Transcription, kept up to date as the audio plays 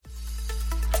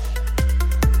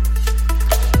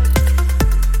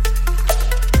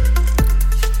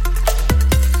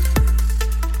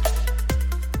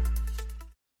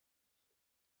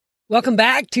Welcome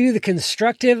back to the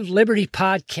Constructive Liberty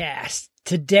Podcast.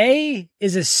 Today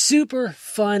is a super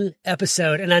fun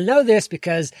episode, and I know this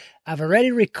because I've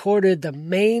already recorded the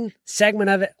main segment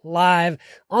of it live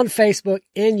on Facebook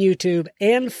and YouTube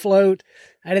and Float.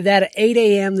 I did that at 8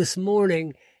 a.m. this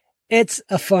morning. It's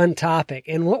a fun topic,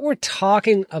 and what we're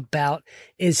talking about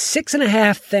is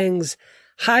 6.5 things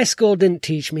high school didn't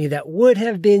teach me that would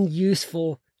have been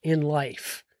useful in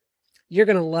life. You're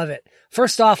going to love it.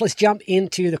 First off, let's jump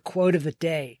into the quote of the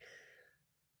day.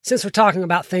 Since we're talking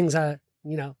about things I,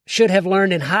 should have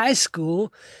learned in high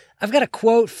school, I've got a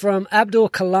quote from Abdul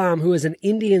Kalam, who is an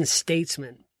Indian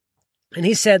statesman. And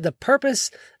he said, "The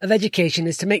purpose of education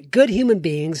is to make good human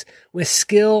beings with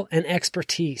skill and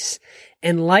expertise.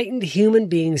 Enlightened human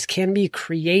beings can be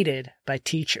created by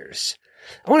teachers."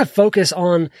 I want to focus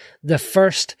on the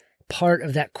first part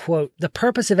of that quote. The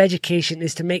purpose of education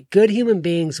is to make good human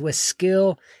beings with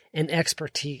skill and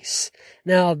expertise.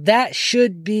 Now, that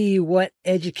should be what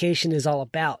education is all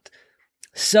about.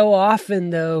 So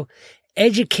often, though,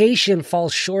 education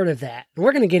falls short of that. And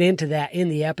we're going to get into that in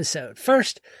the episode.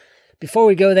 First, before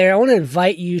we go there, I want to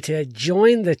invite you to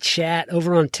join the chat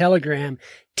over on Telegram,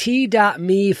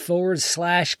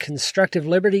 t.me/constructive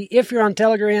liberty. If you're on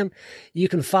Telegram, you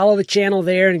can follow the channel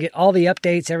there and get all the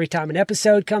updates every time an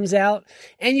episode comes out.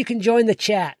 And you can join the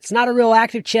chat. It's not a real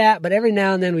active chat, but every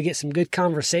now and then we get some good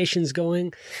conversations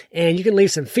going. And you can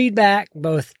leave some feedback,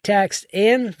 both text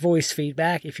and voice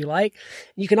feedback if you like.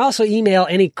 You can also email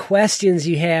any questions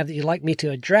you have that you'd like me to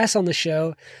address on the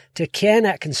show to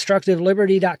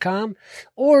ken@constructiveliberty.com.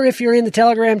 Or if you're in the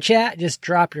Telegram chat, just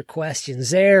drop your questions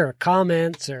there or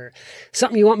comments or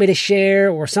something you want me to share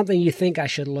or something you think I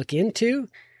should look into.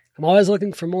 I'm always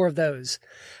looking for more of those.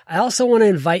 I also want to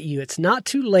invite you. It's not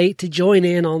too late to join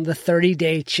in on the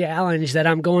 30-day challenge that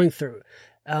I'm going through.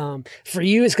 For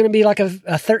you, it's going to be like a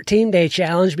 13-day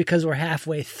challenge because we're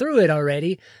halfway through it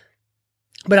already.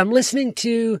 But I'm listening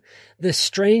to The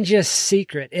Strangest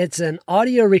Secret. It's an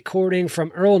audio recording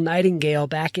from Earl Nightingale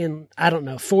back in,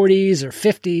 40s or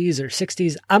 50s or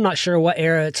 60s. I'm not sure what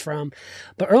era it's from.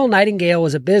 But Earl Nightingale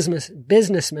was a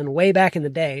businessman way back in the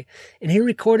day. And he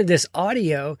recorded this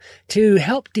audio to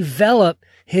help develop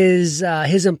his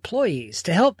employees,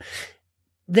 to help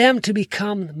them to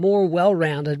become more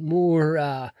well-rounded,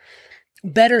 more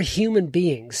better human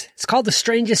beings. It's called The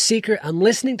Strangest Secret. I'm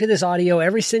listening to this audio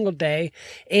every single day,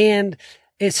 and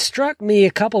it struck me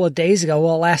a couple of days ago,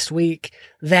 last week,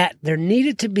 that there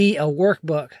needed to be a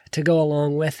workbook to go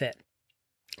along with it.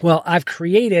 Well, I've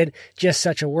created just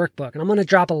such a workbook, and I'm going to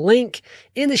drop a link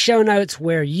in the show notes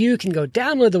where you can go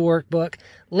download the workbook,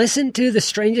 listen to The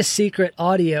Strangest Secret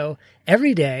audio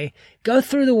every day, go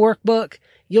through the workbook.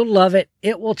 You'll love it.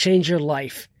 It will change your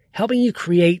life, helping you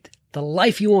create the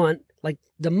life you want, like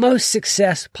the most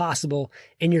success possible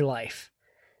in your life.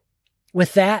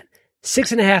 With that,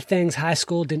 6.5 things high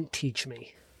school didn't teach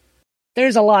me.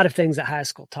 There's a lot of things that high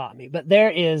school taught me, but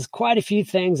there is quite a few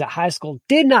things that high school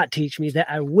did not teach me that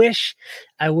I wish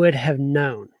I would have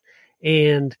known.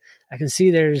 And I can see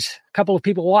there's a couple of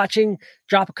people watching.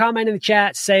 Drop a comment in the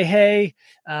chat, say, hey,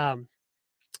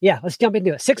 let's jump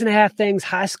into it. 6.5 things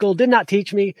high school did not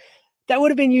teach me that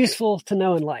would have been useful to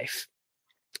know in life.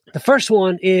 The first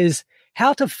one is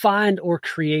how to find or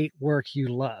create work you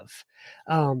love.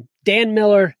 Dan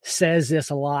Miller says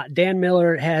this a lot. Dan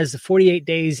Miller has the 48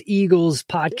 Days Eagles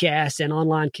podcast and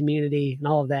online community and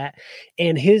all of that.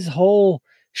 And his whole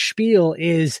spiel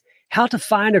is how to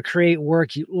find or create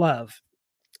work you love.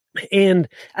 And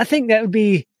I think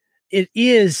it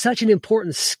is such an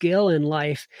important skill in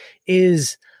life,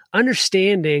 is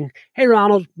understanding, hey,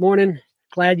 Ronald, morning.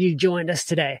 Glad you joined us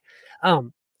today.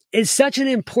 It's such an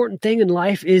important thing in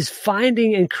life, is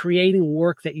finding and creating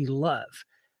work that you love.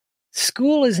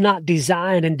 School is not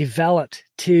designed and developed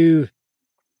to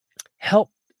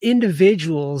help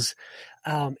individuals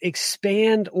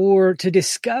expand or to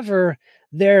discover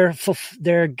their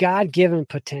God-given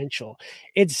potential.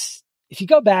 If you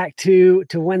go back to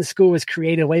when school was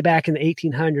created way back in the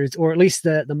 1800s, or at least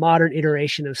the modern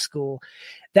iteration of school,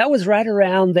 that was right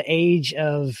around the age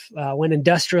of when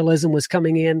industrialism was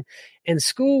coming in, and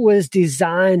school was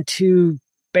designed to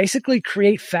basically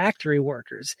create factory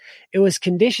workers. It was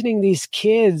conditioning these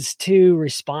kids to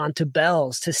respond to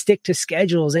bells, to stick to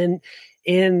schedules,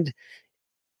 and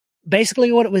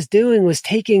basically what it was doing was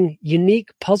taking unique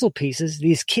puzzle pieces,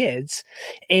 these kids,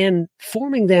 and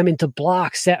forming them into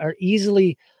blocks that are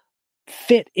easily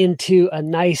fit into a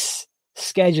nice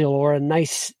schedule or a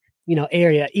nice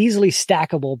area, easily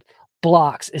stackable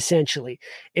blocks, essentially.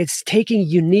 It's taking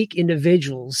unique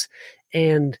individuals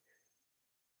and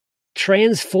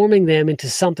transforming them into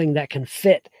something that can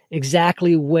fit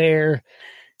exactly where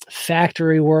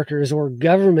factory workers or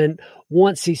government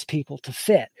wants these people to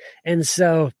fit. And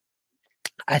so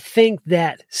I think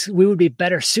that we would be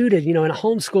better suited, in a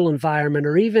homeschool environment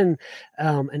or even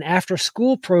an after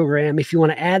school program, if you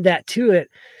want to add that to it,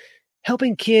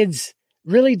 helping kids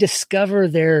really discover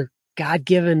their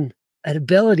God-given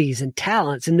abilities and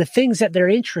talents and the things that they're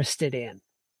interested in.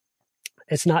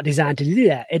 It's not designed to do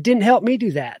that. It didn't help me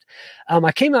do that.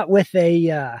 I came up with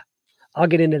I'll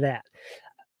get into that.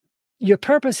 Your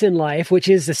purpose in life, which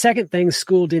is the second thing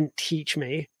school didn't teach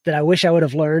me that I wish I would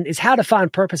have learned, is how to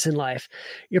find purpose in life.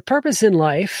 Your purpose in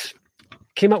life,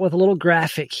 came up with a little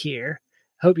graphic here.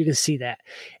 Hope you can see that.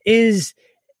 Is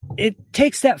it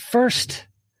takes that first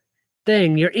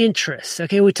thing, your interests.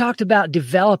 Okay, we talked about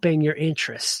developing your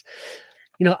interests.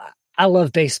 I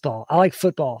love baseball. I like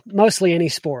football, mostly any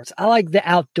sports. I like the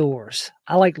outdoors.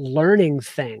 I like learning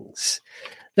things.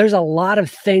 There's a lot of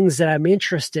things that I'm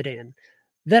interested in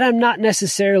that I'm not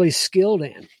necessarily skilled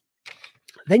in.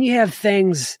 Then you have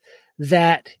things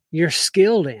that you're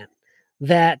skilled in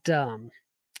that,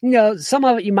 some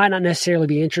of it you might not necessarily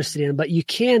be interested in, but you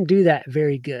can do that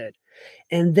very good.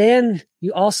 And then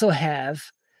you also have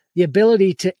the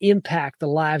ability to impact the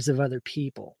lives of other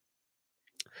people.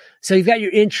 So you've got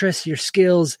your interests, your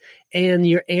skills, and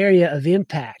your area of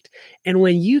impact. And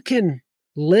when you can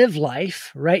live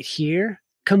life right here,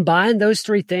 combine those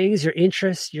three things, your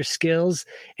interests, your skills,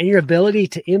 and your ability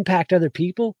to impact other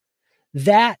people,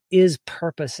 that is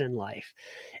purpose in life.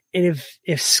 And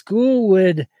if school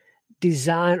would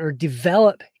design or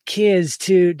develop kids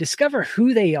to discover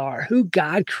who they are, who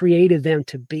God created them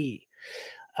to be,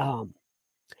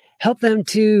 help them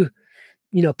to,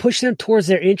 push them towards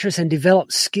their interests and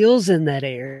develop skills in that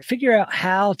area, figure out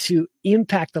how to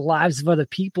impact the lives of other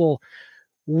people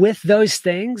with those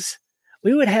things,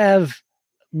 we would have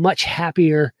much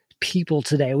happier people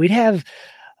today.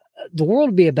 The world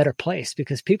would be a better place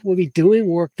because people would be doing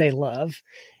work they love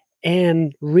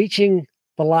and reaching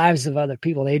the lives of other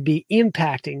people. They'd be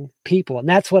impacting people. And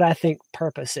that's what I think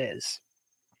purpose is.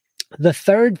 The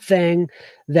third thing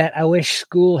that I wish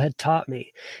school had taught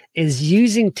me is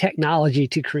using technology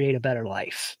to create a better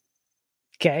life.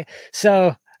 Okay.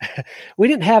 So we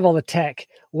didn't have all the tech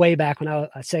way back when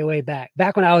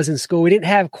back when I was in school. We didn't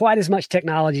have quite as much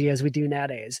technology as we do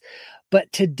nowadays.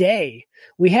 But today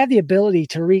we have the ability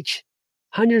to reach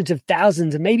hundreds of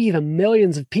thousands and maybe even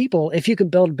millions of people if you can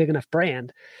build a big enough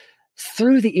brand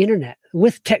through the internet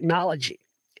with technology.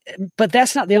 But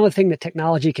that's not the only thing that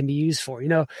technology can be used for.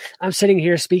 I'm sitting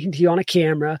here speaking to you on a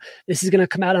camera. This is going to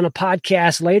come out on a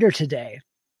podcast later today,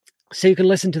 so you can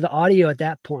listen to the audio at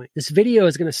that point. This video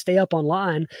is going to stay up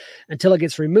online until it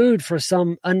gets removed for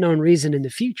some unknown reason in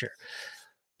the future.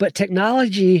 But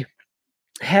technology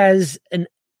has an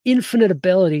infinite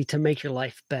ability to make your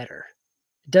life better.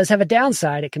 It does have a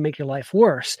downside. It can make your life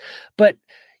worse. But,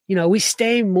 we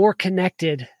stay more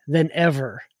connected than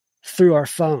ever through our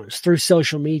phones, through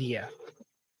social media.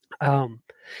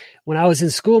 When I was in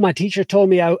school, my teacher told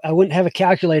me I wouldn't have a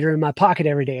calculator in my pocket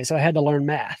every day, so I had to learn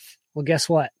math. Well, guess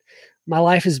what? My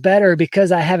life is better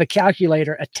because I have a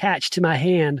calculator attached to my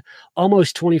hand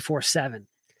almost 24/7.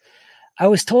 I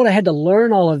was told I had to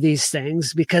learn all of these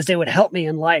things because they would help me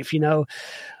in life,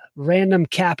 random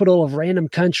capital of random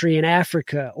country in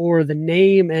Africa, or the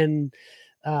name and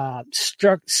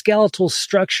skeletal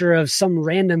structure of some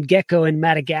random gecko in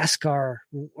Madagascar,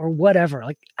 or whatever.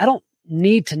 Like, I don't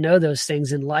need to know those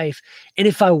things in life. And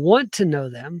if I want to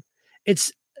know them,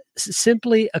 it's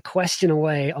simply a question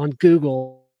away on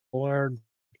Google or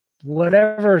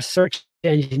whatever search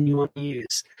engine you want to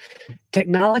use.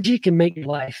 Technology can make your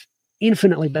life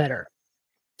infinitely better.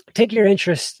 Take your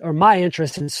interest, or my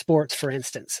interest in sports, for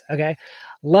instance. Okay.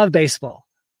 Love baseball.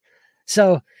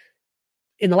 So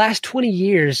in the last 20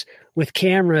 years, with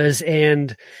cameras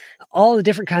and all the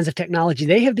different kinds of technology,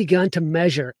 they have begun to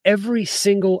measure every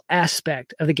single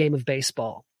aspect of the game of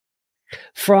baseball,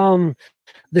 from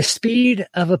the speed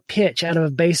of a pitch out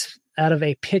of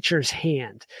a pitcher's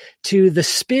hand, to the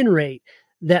spin rate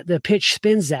that the pitch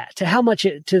spins at, to how much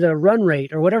to the run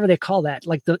rate, or whatever they call that,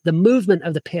 like the movement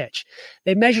of the pitch.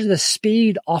 They measure the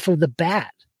speed off of the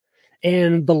bat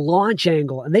and the launch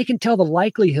angle, and they can tell the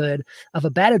likelihood of a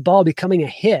batted ball becoming a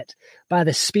hit by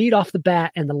the speed off the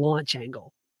bat and the launch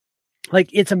angle. Like,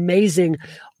 it's amazing.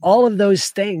 All of those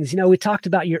things, we talked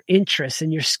about your interests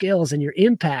and your skills and your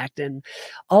impact and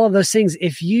all of those things.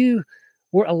 If you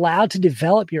were allowed to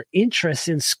develop your interests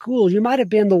in school, you might have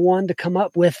been the one to come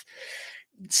up with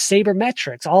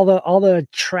sabermetrics, all the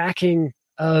tracking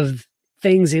of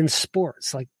things in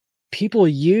sports. Like, people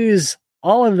use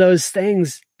all of those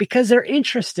things because they're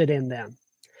interested in them.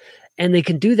 And they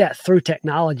can do that through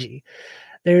technology.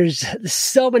 There's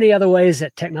so many other ways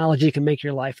that technology can make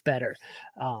your life better.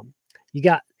 You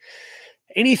got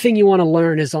anything you want to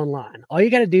learn is online. All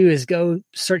you got to do is go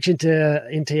search into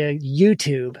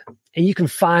YouTube, and you can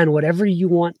find whatever you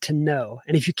want to know.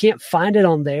 And if you can't find it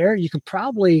on there, you can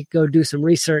probably go do some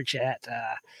research at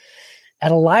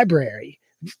a library.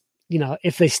 You know,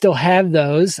 if they still have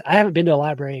those. I haven't been to a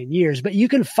library in years, but you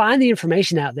can find the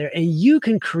information out there, and you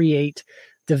can create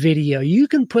the video. You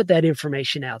can put that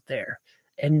information out there.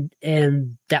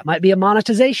 And that might be a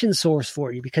monetization source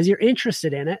for you because you're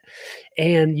interested in it,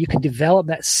 and you can develop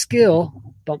that skill,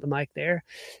 bump the mic there,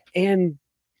 and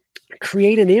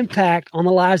create an impact on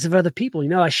the lives of other people. You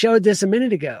know, I showed this a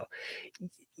minute ago.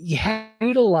 You have to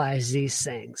utilize these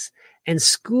things, and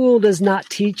school does not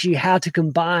teach you how to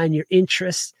combine your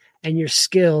interests and your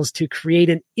skills to create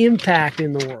an impact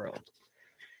in the world.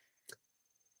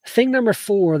 Thing number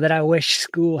 4 that I wish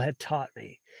school had taught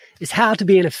me is how to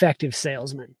be an effective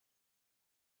salesman.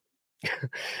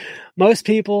 Most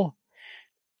people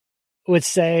would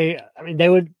say,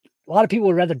 a lot of people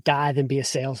would rather die than be a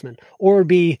salesman or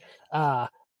be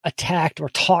attacked or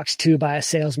talked to by a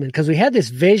salesman, because we had this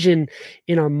vision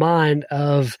in our mind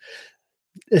of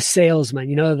a salesman.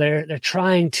 You know, they're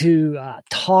trying to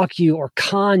talk you or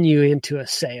con you into a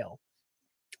sale.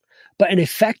 But an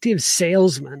effective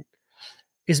salesman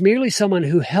is merely someone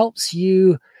who helps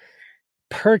you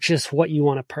purchase what you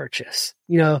want to purchase.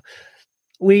 You know,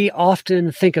 we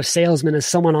often think of salesmen as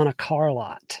someone on a car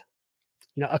lot,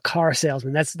 you know, a car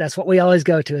salesman. That's what we always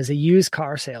go to, as a used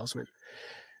car salesman.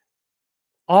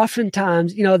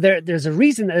 Oftentimes, you know, there's a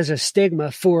reason that there's a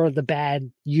stigma for the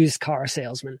bad used car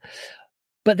salesman,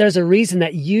 but there's a reason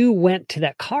that you went to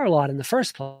that car lot in the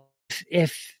first place.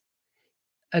 If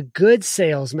a good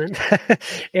salesman,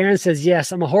 Aaron says,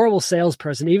 yes, I'm a horrible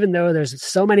salesperson, even though there's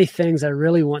so many things I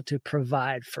really want to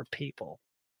provide for people.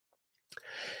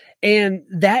 And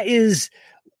that is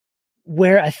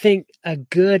where I think a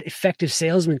good, effective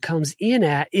salesman comes in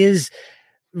at, is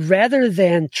rather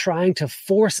than trying to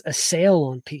force a sale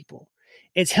on people,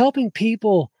 it's helping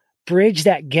people bridge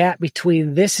that gap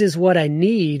between this is what I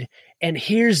need and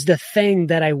here's the thing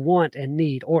that I want and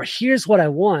need, or here's what I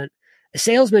want. A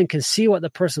salesman can see what the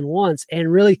person wants and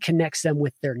really connects them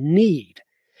with their need.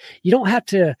 You don't have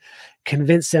to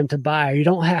convince them to buy, or you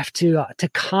don't have to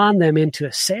con them into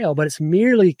a sale, but it's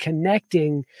merely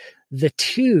connecting the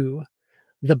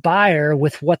buyer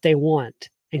with what they want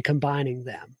and combining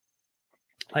them.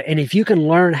 And if you can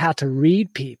learn how to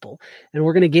read people, and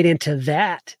we're going to get into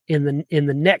that in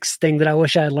the next thing that I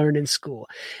wish I had learned in school.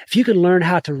 If you can learn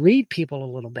how to read people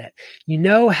a little bit, you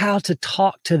know how to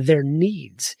talk to their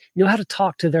needs, you know how to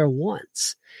talk to their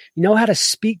wants, you know how to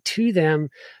speak to them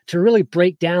to really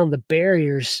break down the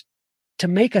barriers to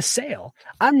make a sale.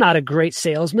 I'm not a great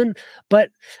salesman, but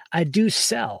I do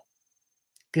sell,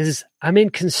 because I'm in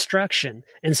construction.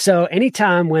 And so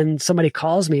anytime when somebody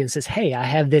calls me and says, hey, I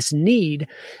have this need,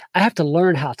 I have to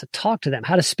learn how to talk to them,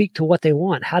 how to speak to what they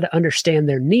want, how to understand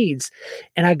their needs.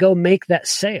 And I go make that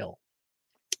sale.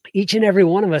 Each and every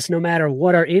one of us, no matter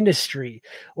what our industry,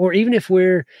 or even if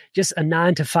we're just a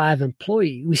 9-to-5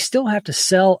 employee, we still have to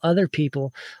sell other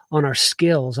people on our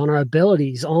skills, on our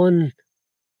abilities, on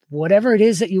whatever it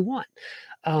is that you want.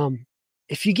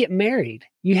 If you get married,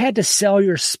 you had to sell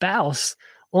your spouse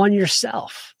on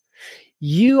yourself.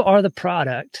 You are the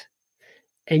product,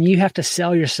 and you have to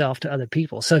sell yourself to other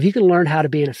people. So if you can learn how to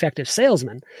be an effective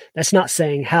salesman, that's not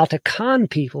saying how to con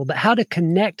people, but how to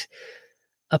connect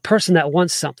a person that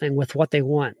wants something with what they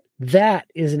want. That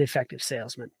is an effective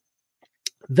salesman.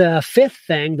 The 5th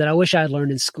thing that I wish I had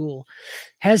learned in school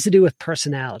has to do with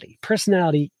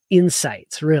personality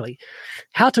insights, really.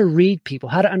 How to read people,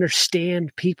 how to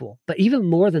understand people. But even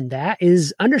more than that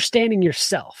is understanding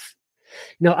yourself.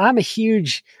 You know, I'm a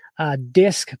huge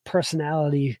DISC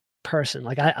personality person.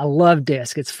 Like I love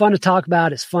DISC. It's fun to talk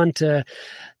about. It's fun to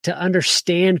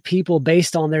understand people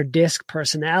based on their DISC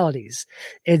personalities.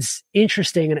 It's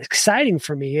interesting and exciting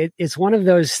for me. It's one of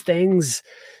those things,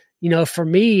 you know, for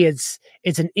me, it's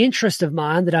an interest of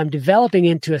mine that I'm developing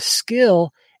into a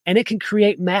skill, and it can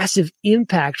create massive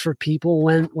impact for people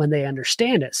when they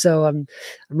understand it. So I'm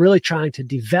really trying to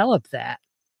develop that.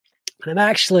 And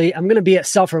I'm going to be at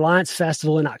Self-Reliance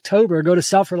Festival in October. Go to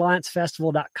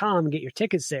selfreliancefestival.com and get your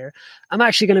tickets there. I'm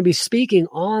actually going to be speaking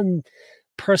on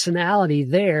personality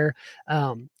there,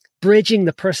 bridging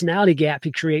the personality gap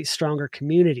to create stronger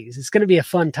communities. It's going to be a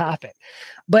fun topic,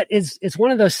 but it's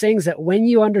one of those things that when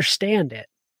you understand it,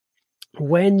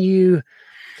 when you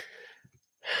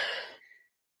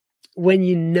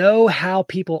know how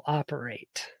people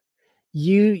operate,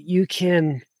 you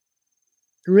can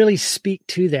really speak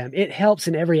to them. It helps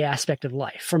in every aspect of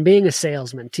life, from being a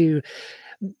salesman to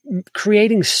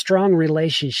creating strong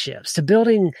relationships to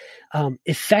building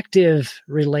effective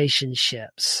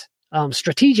relationships,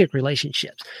 strategic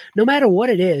relationships. No matter what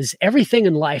it is, everything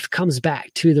in life comes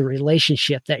back to the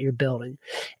relationship that you're building.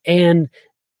 And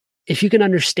if you can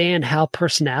understand how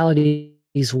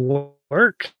personalities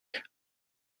work,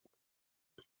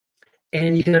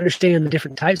 and you can understand the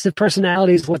different types of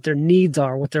personalities, what their needs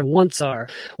are, what their wants are,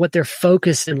 what their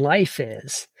focus in life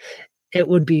is, it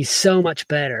would be so much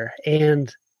better.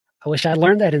 And I wish I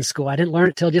learned that in school. I didn't learn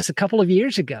it till just a couple of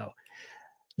years ago.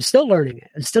 I'm still learning it.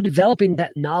 I'm still developing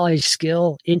that knowledge,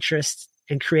 skill, interest,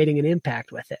 and creating an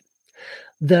impact with it.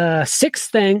 The sixth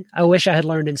thing I wish I had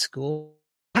learned in school,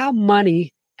 how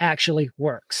money actually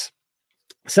works.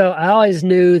 So I always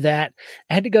knew that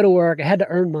I had to go to work, I had to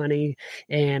earn money,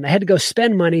 and I had to go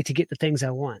spend money to get the things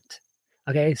I want.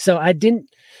 Okay. So I didn't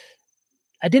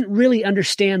really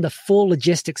understand the full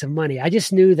logistics of money. I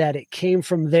just knew that it came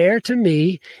from there to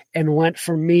me and went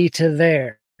from me to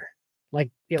there. Like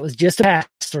it was just a pass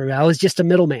through. I was just a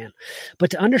middleman.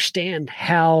 But to understand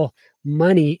how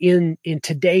money in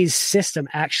today's system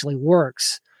actually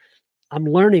works, I'm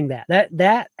learning that.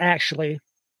 That actually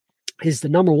is the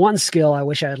number one skill I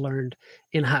wish I had learned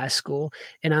in high school.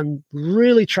 And I'm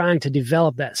really trying to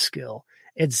develop that skill.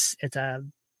 It's a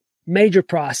major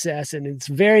process and it's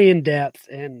very in depth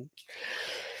and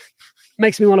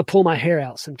makes me want to pull my hair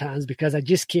out sometimes because I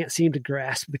just can't seem to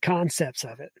grasp the concepts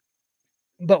of it.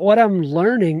 But what I'm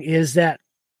learning is that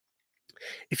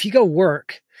if you go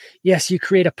work, yes, you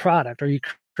create a product or you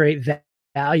create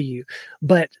value,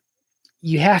 but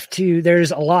you have to,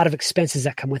 there's a lot of expenses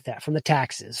that come with that, from the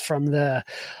taxes, from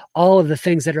all of the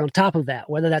things that are on top of that,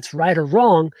 whether that's right or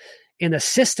wrong in the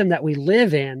system that we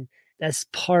live in, that's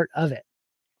part of it.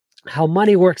 How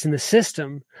money works in the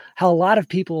system, how a lot of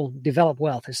people develop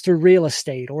wealth is through real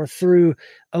estate or through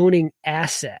owning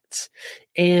assets.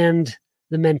 And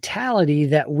the mentality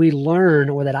that we learn,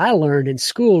 or that I learned in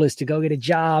school, is to go get a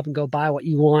job and go buy what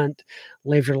you want,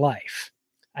 live your life.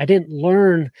 I didn't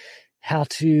learn how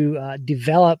to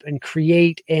develop and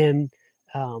create and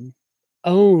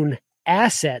own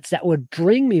assets that would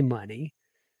bring me money,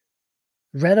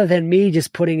 rather than me just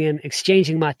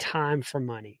exchanging my time for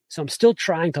money. So I'm still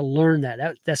trying to learn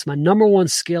that. That's my number one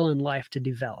skill in life to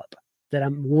develop that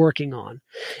I'm working on.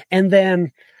 And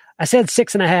then I said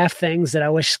 6.5 things that I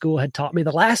wish school had taught me.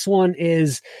 The last one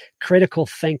is critical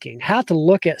thinking, how to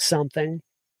look at something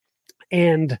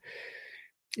and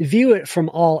view it from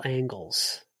all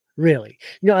angles. Really,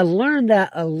 I learned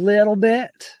that a little bit.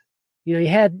 You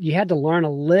had to learn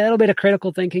a little bit of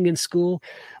critical thinking in school,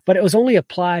 but it was only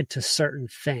applied to certain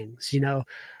things.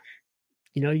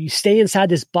 You stay inside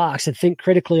this box and think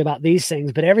critically about these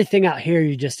things, but everything out here,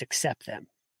 you just accept them.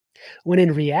 When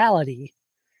in reality,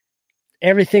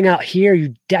 everything out here,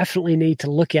 you definitely need to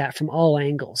look at from all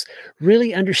angles,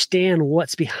 really understand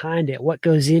what's behind it, what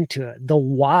goes into it, the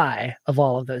why of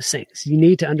all of those things. You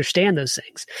need to understand those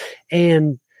things.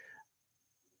 And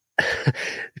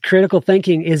critical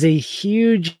thinking is a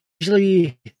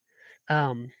hugely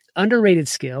underrated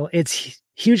skill. It's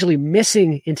hugely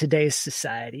missing in today's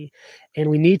society.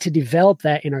 And we need to develop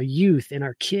that in our youth, in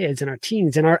our kids, in our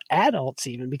teens, in our adults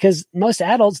even, because most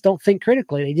adults don't think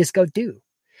critically. They just go do.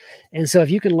 And so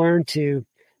if you can learn to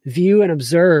view and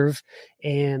observe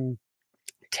and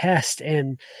test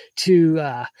and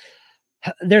to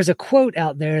there's a quote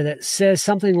out there that says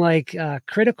something like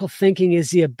critical thinking is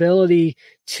the ability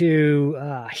to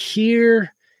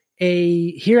hear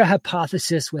a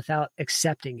hypothesis without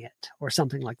accepting it, or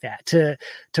something like that, to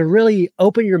really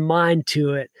open your mind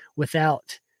to it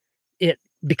without it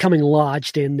becoming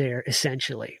lodged in there,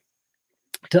 essentially,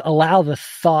 to allow the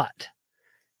thought,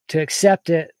 to accept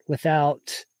it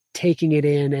without taking it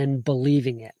in and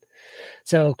believing it.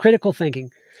 So critical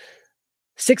thinking.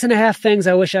 6.5 things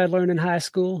I wish I'd learned in high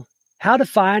school: how to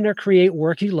find or create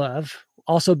work you love,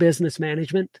 also business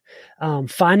management,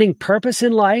 finding purpose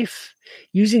in life,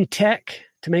 using tech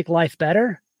to make life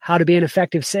better, how to be an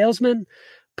effective salesman,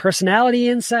 personality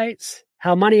insights,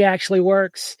 how money actually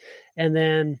works, and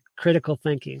then critical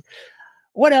thinking.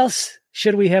 What else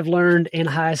should we have learned in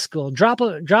high school? Drop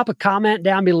a comment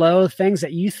down below, things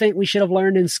that you think we should have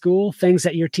learned in school, things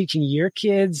that you're teaching your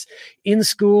kids in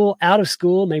school, out of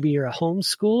school. Maybe you're a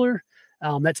homeschooler.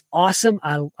 That's awesome.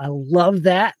 I love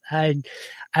that. I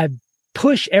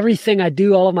push everything I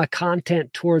do, all of my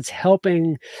content, towards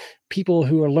helping people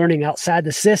who are learning outside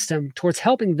the system, towards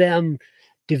helping them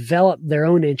develop their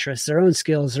own interests, their own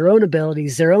skills, their own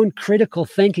abilities, their own critical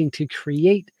thinking to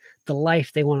create the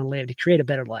life they want to live, to create a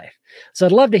better life. So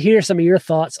I'd love to hear some of your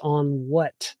thoughts on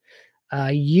what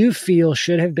you feel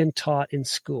should have been taught in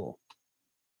school.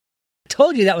 I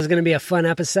told you that was going to be a fun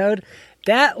episode.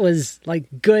 That was like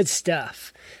good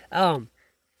stuff.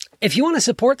 If you want to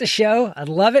support the show, I'd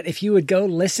love it if you would go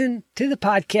listen to the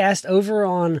podcast over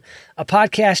on a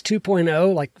podcast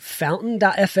 2.0, like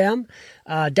fountain.fm.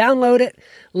 Download it.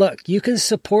 Look, you can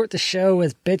support the show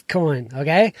with Bitcoin,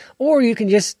 okay? Or you can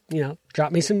just,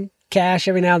 drop me some cash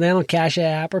every now and then on Cash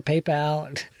App or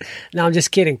PayPal. No, I'm just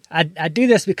kidding. I do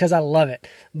this because I love it.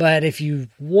 But if you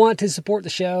want to support the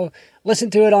show,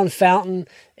 listen to it on Fountain,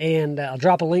 and I'll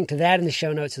drop a link to that in the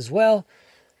show notes as well.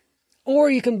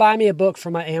 Or you can buy me a book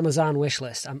from my Amazon wish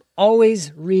list. I'm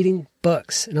always reading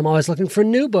books, and I'm always looking for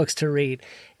new books to read.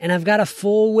 And I've got a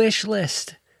full wish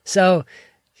list, so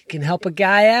you can help a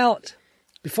guy out.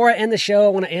 Before I end the show, I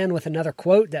want to end with another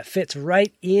quote that fits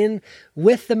right in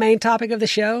with the main topic of the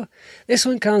show. This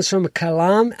one comes from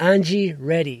Kalam Anji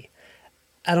Reddy.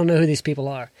 I don't know who these people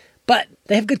are, but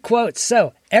they have good quotes.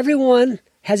 So, everyone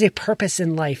has a purpose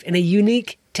in life and a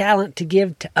unique talent to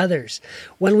give to others.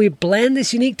 When we blend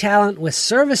this unique talent with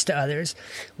service to others,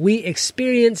 we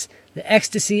experience the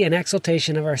ecstasy and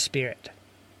exaltation of our spirit.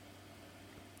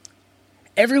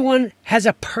 Everyone has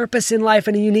a purpose in life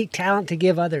and a unique talent to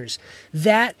give others.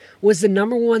 That was the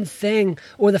number one thing,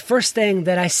 or the first thing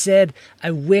that I said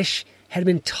I wish had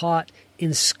been taught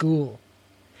in school.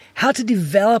 How to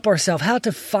develop ourselves, how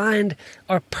to find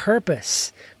our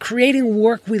purpose, creating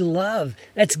work we love,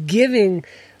 that's giving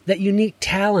that unique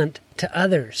talent to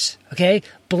others, okay?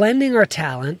 Blending our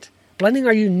talent, blending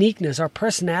our uniqueness, our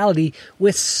personality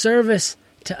with service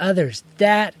to others.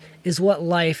 That is what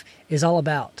life is all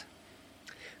about.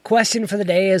 Question for the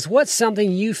day is, what's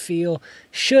something you feel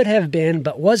should have been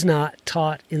but was not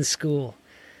taught in school?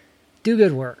 Do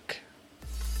good work.